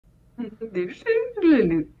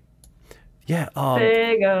Yeah,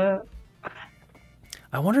 Sega.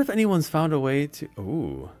 I wonder if anyone's found a way to...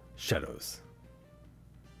 Ooh, shadows.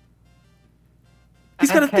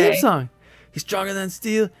 He's got a theme Okay. song. He's stronger than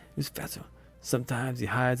steel. He's faster. Sometimes he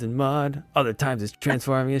hides in mud. Other times he's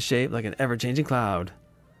transforming his shape like an ever-changing cloud.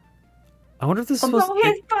 I wonder if this is supposed Although to...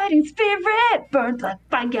 his fighting spirit burns like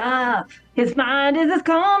fire, his mind is as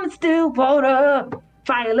calm and still water.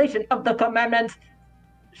 Violation of the commandments.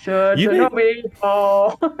 Should You made, Shinobi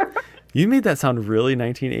fall? you made that sound really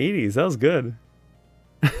 1980s. That was good.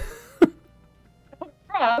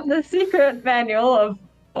 From the secret manual of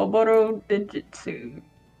Oboro Ninjutsu.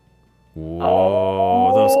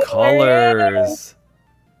 Whoa, those Oh, there he is. colors.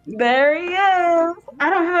 There he is. I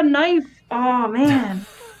don't have a knife. Oh man,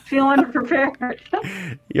 feel unprepared.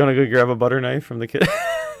 You want to go grab a butter knife from the kid?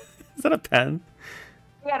 Is that a pen?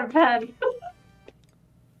 I got a pen.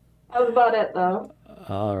 That was about it though.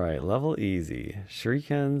 All right, level easy.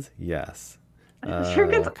 Shurikens, yes.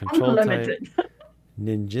 Shuriken's Control unlimited. type,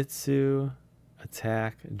 ninjutsu,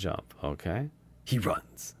 attack, jump. Okay. He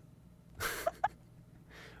runs.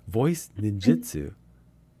 Voice ninjutsu.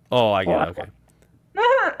 Oh, I get it. Okay.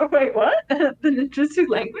 Wait, what? The ninjutsu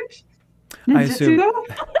language? I assume.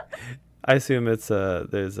 Ninjutsu? I assume it's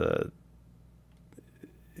there's a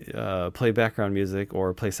play background music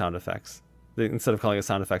or play sound effects. Instead of calling it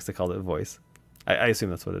sound effects, they called it voice. I assume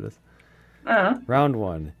that's what it is. Round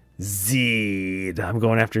one. Zeed. I'm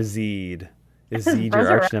going after Zeed. Is Zeed your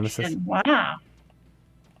arch nemesis? Wow.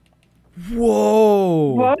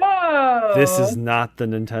 Whoa! Whoa! This is not the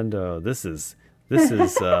Nintendo. This is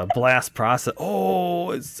blast process.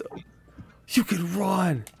 Oh, it's you can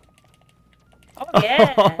run. Oh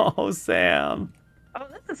yeah. Oh, Sam. Oh,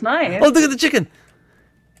 this is nice. Oh, look at the chicken.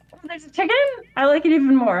 Oh, there's a chicken? I like it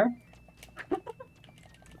even more.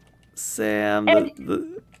 Sam,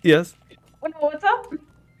 And, yes. what's up?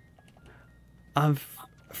 I'm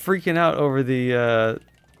freaking out over the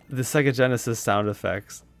Sega Genesis sound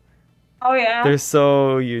effects. Oh yeah. They're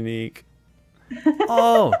so unique.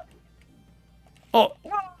 Oh. Oh.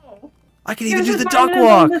 Whoa. I can even do the duck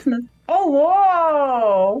walk. Oh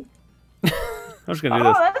whoa. I'm just gonna do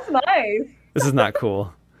Oh, this. that's nice. This is not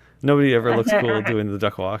cool. Nobody ever looks cool doing the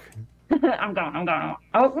duck walk. I'm going.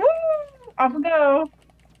 Oh, woo! Off we go.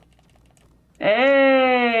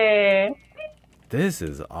 Hey. This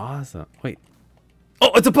is awesome. Wait.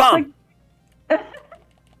 Oh, it's a bomb!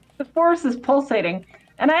 The force is pulsating.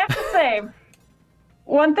 And I have to say,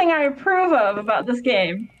 one thing I approve of about this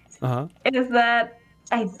game is that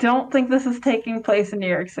I don't think this is taking place in New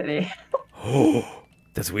York City. Oh,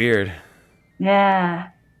 that's weird. Yeah.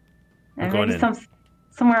 I'm And going maybe in.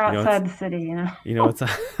 somewhere You know outside the city, you know? You know what's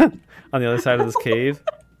on the other side of this cave?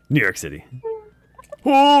 New York City.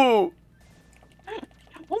 Oh!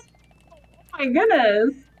 Oh my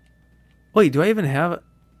goodness. Wait, do I even have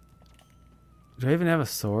a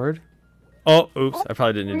sword? Oh, oops! I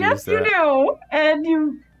probably didn't need to use Yes, you that. do. And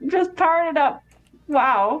you just powered it up.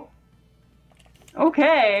 Wow.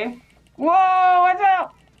 Okay. Whoa, watch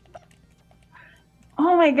out.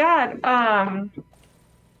 Oh my god.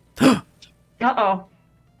 Uh-oh.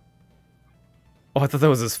 Oh, I thought that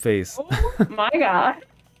was his face. Oh my god.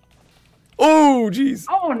 Oh, jeez.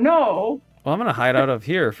 Oh no. Well, I'm gonna hide out of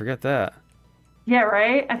here. Forget that. Yeah,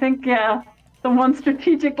 right? I think, yeah. The one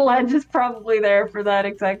strategic ledge is probably there for that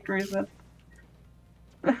exact reason.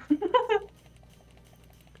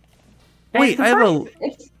 Wait, I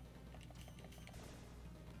It's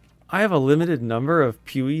have a limited number of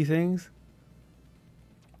Pewee things.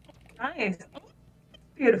 nice.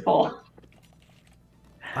 Beautiful.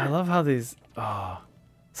 I love how these. Oh,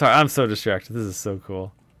 sorry, I'm so distracted. This is so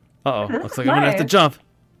cool. Uh oh, This looks is like I'm gonna have to nice. jump.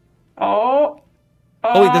 Oh.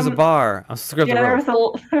 Oh wait, there's a bar. I'm supposed to grab Yeah, the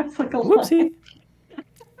rope. there's like a Whoopsie. line.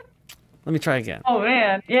 Let me try again. Oh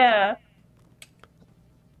man, yeah.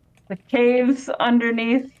 The caves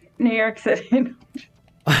underneath New York City.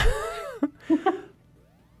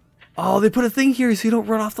 Oh, they put a thing here so you don't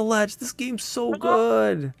run off the ledge. This game's so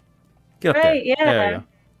good. Get up Right, there. yeah. There you go.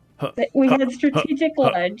 Huh, We huh, had strategic huh,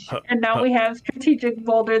 ledge, huh, and now huh. we have strategic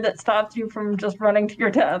boulder that stops you from just running to your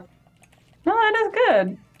death. No,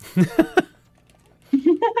 that is good.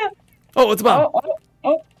 Oh, it's a bomb.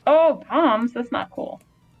 Oh, bombs. That's not cool.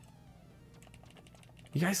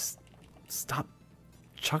 You guys stop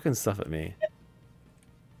chucking stuff at me.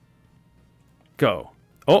 Go.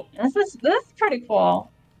 Oh, This is pretty cool.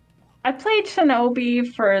 I played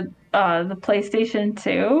Shinobi for the PlayStation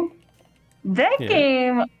 2. That Yeah.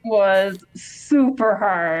 game was super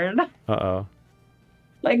hard. uh-oh.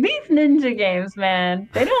 Like these ninja games, man,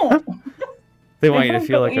 they don't They want they you to don't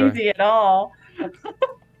feel go like a... easy at all.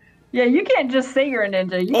 Yeah, you can't just say you're a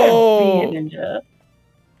ninja. You gotta be a ninja.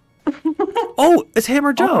 Oh, it's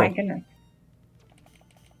Hammer Joe. Oh my goodness.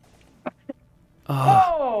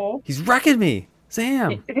 Oh, he's wrecking me,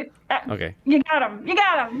 Sam. Okay. You got him. You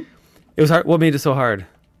got him. It was hard. What made it so hard?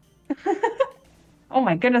 Oh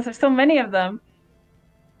my goodness, there's so many of them.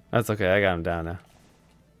 That's okay. I got him down now.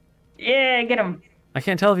 Yeah, get him. I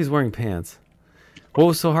can't tell if he's wearing pants. What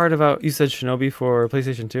was so hard about, you said Shinobi for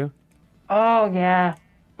PlayStation 2? Oh yeah.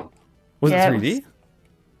 Was it 3D?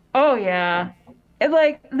 Oh yeah.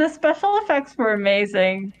 The special effects were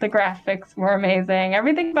amazing. The graphics were amazing.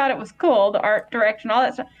 Everything about it was cool. The art direction, all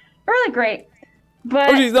that stuff, really great.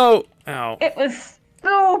 But oh jeez, no! Ow. It was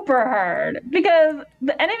super hard because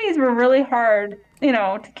the enemies were really hard,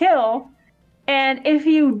 to kill. And if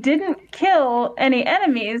you didn't kill any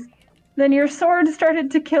enemies, then your sword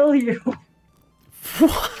started to kill you.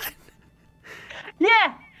 What?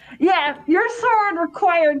 Yeah, your sword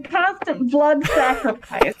required constant blood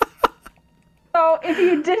sacrifice. So if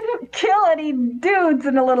you didn't kill any dudes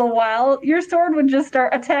in a little while, your sword would just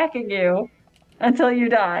start attacking you until you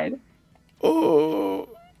died. Oh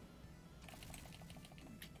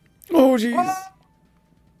jeez.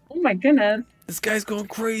 Oh my goodness. This guy's going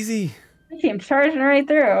crazy. He came charging right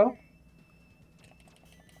through.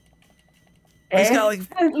 He's got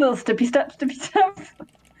little steppy steps.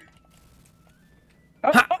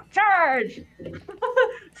 Oh, charge!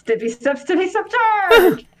 Steppy step,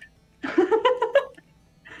 charge!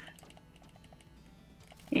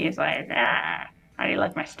 He's like, how do you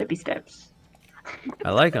like my steppy steps?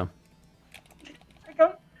 I like him.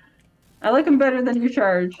 I like him better than your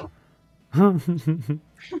charge.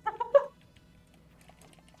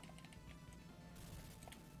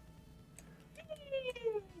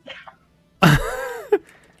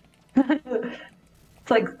 It's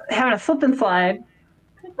like having a slip and slide.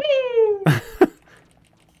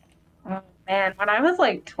 Oh man, when I was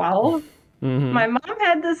like 12, my mom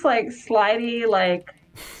had this slidey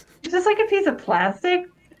just like a piece of plastic,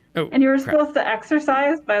 and you were supposed to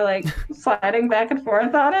exercise by sliding back and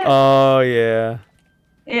forth on it. Oh yeah.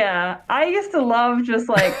 Yeah, I used to love just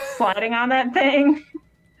sliding on that thing.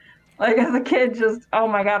 As a kid, just oh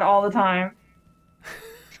my god, all the time.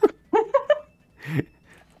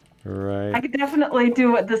 Right. I could definitely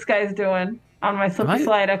do what this guy's doing on my slip and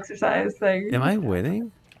slide exercise thing. Am I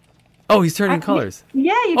winning? Oh, he's turning colors.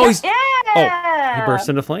 Yeah, you Oh, he burst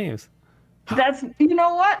into flames. That's, you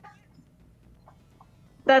know what?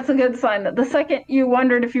 That's a good sign that the second you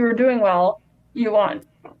wondered if you were doing well, you won.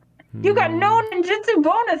 You got no ninjutsu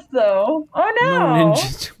bonus though. Oh no. No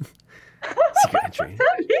ninjutsu. Secret entry.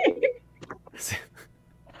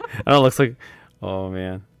 I don't know, it looks like, oh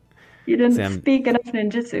man. You didn't speak enough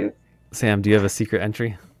ninjutsu. Sam, do you have a secret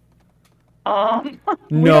entry? No. We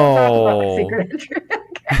don't talk about my secret entry.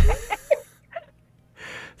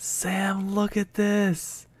 Sam, look at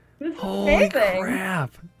this. This is holy amazing.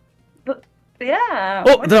 Crap. Yeah.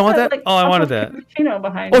 Oh, did I want that? Oh, I wanted that.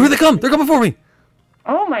 Behind oh, here they come. They're coming for me.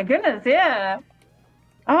 Oh my goodness, yeah.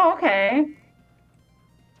 Oh, okay.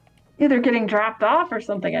 Either getting dropped off or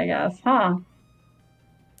something, I guess, huh?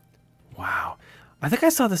 Wow. I think I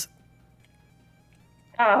saw this.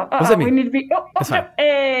 Oh, we need to be. Oh, no.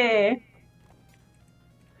 Hey.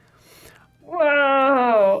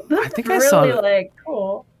 Whoa. This I think is I saw really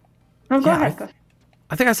cool. No, go ahead.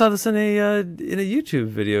 I think I saw this in a YouTube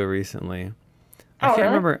video recently. I can't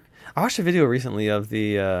remember. I watched a video recently of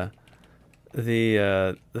the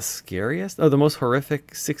scariest, the most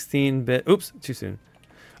horrific 16-bit. Oops, too soon.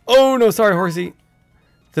 Oh no, sorry, horsey.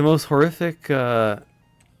 The most horrific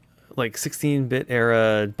 16-bit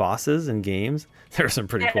era bosses and games. There are some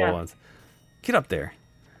pretty cool ones. Get up there.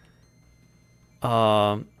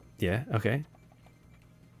 Yeah, okay.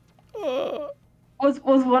 Was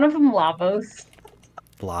one of them Lavos?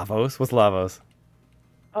 Lavos? What's Lavos?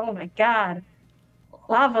 Oh my god.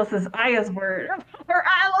 Lavos is Aya's word. Or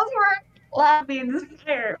Isla's word. La means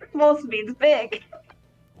fire. Most means big.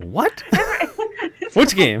 What?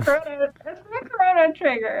 Which game? It's the Chrono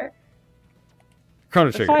Trigger.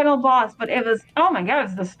 Chrono Trigger. The final boss, but it was, oh my god, it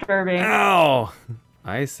was disturbing. Ow!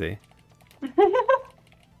 I see. I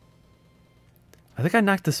think I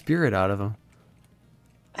knocked the spirit out of him.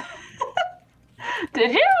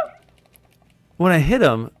 Did you? When I hit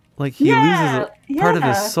him, he loses part of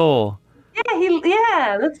his soul.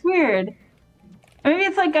 Yeah, that's weird. Maybe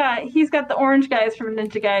it's he's got the orange guys from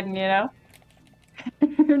Ninja Gaiden, you know?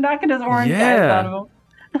 You're knocking his orange guys out of him.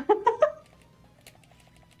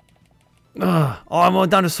 Oh, I'm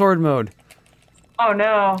down to sword mode. Oh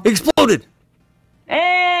no. Exploded!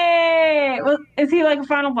 Hey! Is he a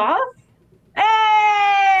final boss?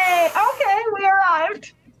 Hey! Okay, we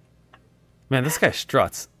arrived. Man, this guy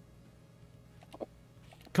struts.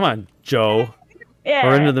 Come on, Joe. Yeah.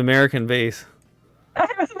 We're into the American base. I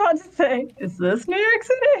was about to say, is this New York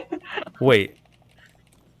City? Wait.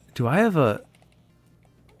 Do I have a...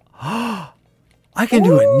 I can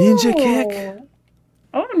do a ninja kick?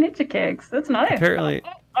 Oh, ninja kicks. That's nice. Apparently.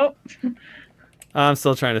 Oh. I'm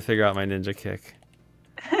still trying to figure out my ninja kick.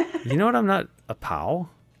 You know what I'm not... A pow?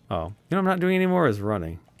 Oh. You know what I'm not doing anymore is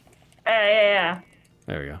running. Yeah.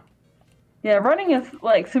 There we go. Yeah, running is,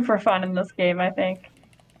 like, super fun in this game, I think.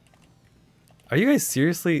 Are you guys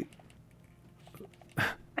seriously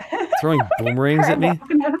throwing boomerangs at me?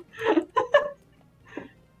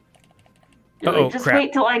 Uh-oh, just crap.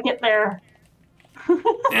 Wait till I get there.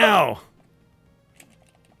 Ow!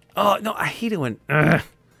 Oh, no, I hate it when...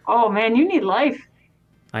 Oh, man, you need life.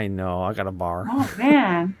 I know, I got a bar. Oh,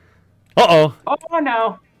 man. Uh-oh. Oh,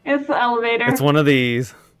 no. It's the elevator. It's one of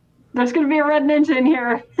these. There's going to be a red ninja in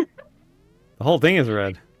here. The whole thing is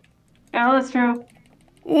red. Oh, that's true.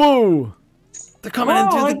 Whoa! They're coming in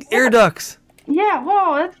through the air ducts. Yeah,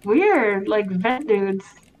 whoa, that's weird. Like, vent dudes.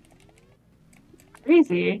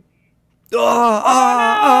 Crazy. You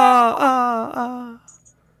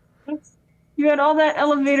had all that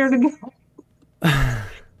elevator to go.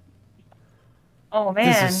 Oh man,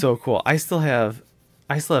 this is so cool. I still have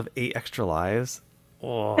 8 extra lives.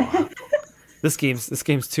 Oh, this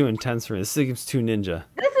game's too intense for me. This game's too ninja.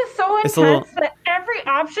 This is so intense that every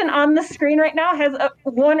option on the screen right now has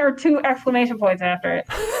 1 or 2 exclamation points after it.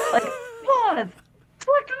 Like, pause,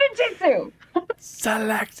 select ninjutsu.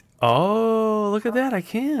 Select. Oh, look at that! I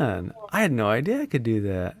can. I had no idea I could do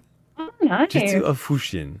that. Oh, nice. Jutsu of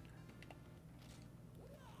Fushin.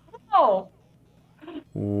 Oh.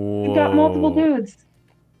 Whoa. You got multiple dudes.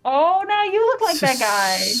 Oh, now you look like that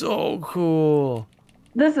guy. So cool.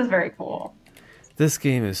 This is very cool. This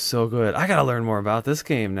game is so good. I gotta learn more about this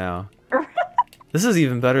game now. This is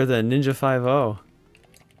even better than Ninja 5.0.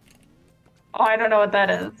 Oh, I don't know what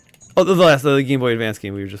that is. Oh, the Game Boy Advance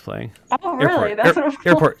game we were just playing. Oh, really? That's what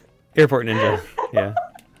Airport Ninja. Yeah.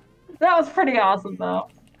 That was pretty awesome, though.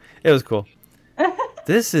 It was cool.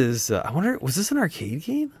 This is, I wonder, was this an arcade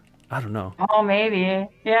game? I don't know. Oh, maybe.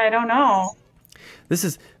 Yeah, I don't know.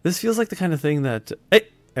 This feels like the kind of thing that,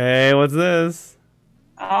 hey, what's this?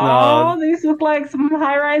 Oh, no. These look like some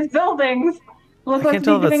high-rise buildings. Look like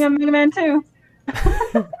the beginning of Mega Man 2.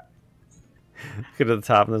 Look at the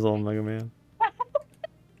top of this old Mega Man.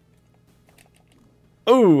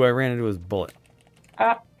 Oh, I ran into his bullet.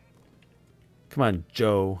 Come on,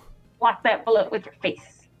 Joe. Block that bullet with your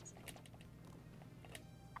face.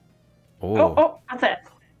 Oh, that's it.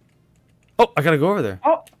 Oh, I gotta go over there.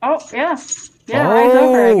 Oh, yeah. Yeah, right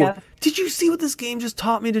over, I guess. Did you see what this game just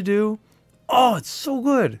taught me to do? Oh, it's so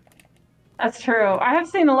good. That's true. I have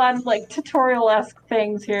seen a lot of like tutorial-esque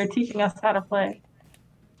things here teaching us how to play.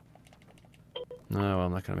 No, well,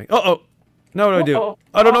 I'm not gonna make. No, what do I do?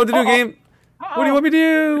 I don't know what to do, game. What do you want me to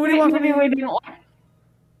do? What do you want from me?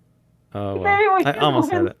 Oh well, I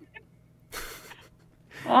almost had it.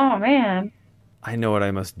 Oh man. I know what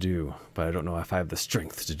I must do, but I don't know if I have the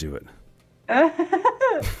strength to do it. I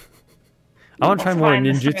want to try more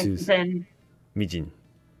ninjutsus. Mijin.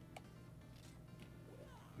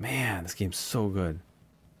 Man, this game's so good.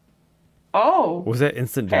 Oh. Was that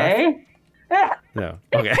instant death? No.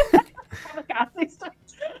 Okay.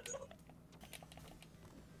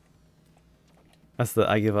 That's the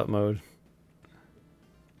I give up mode.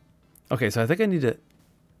 Okay, so I think I need to...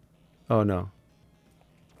 Oh, no.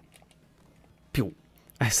 Pew.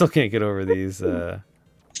 I still can't get over these,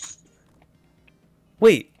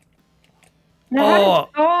 Wait! No.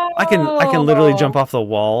 Oh! I can literally jump off the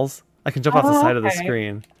walls. I can jump off the side of the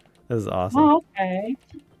screen. This is awesome. Oh, okay.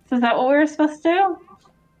 So is that what we were supposed to do?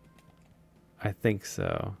 I think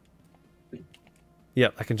so.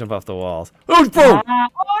 Yep, I can jump off the walls. Oh, bro! Oh, no!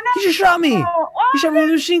 He just shot me! Oh, he shot me with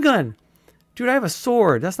a machine gun! Dude, I have a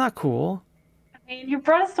sword. That's not cool. I mean, you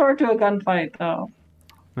brought a sword to a gunfight, though.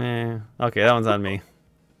 Okay, that one's on me.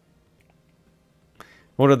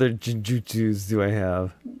 What other jutsus do I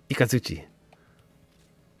have? Ikatsuchi.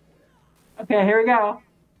 Okay, here we go.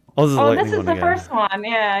 Oh, this is the first one.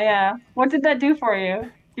 Yeah. What did that do for you?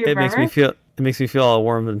 Do you remember? It makes me feel all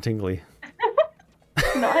warm and tingly.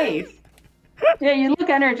 Nice. Yeah, you look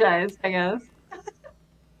energized, I guess.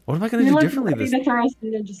 What am I gonna do differently this time? You throw some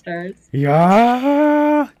ninja stars.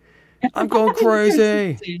 Yeah, I'm going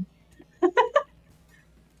crazy.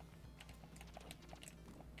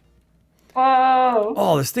 Whoa!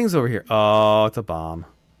 Oh, there's things over here. Oh, it's a bomb.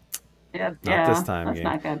 Yeah, not this time. That's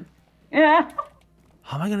not good. Yeah.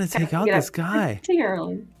 How am I gonna take out this guy? It's too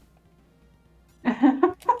early.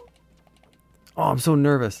 Oh, I'm so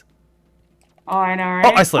nervous. Oh, I know, right?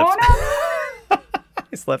 Oh, I slipped. Oh, no.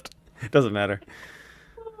 I slipped. Doesn't matter.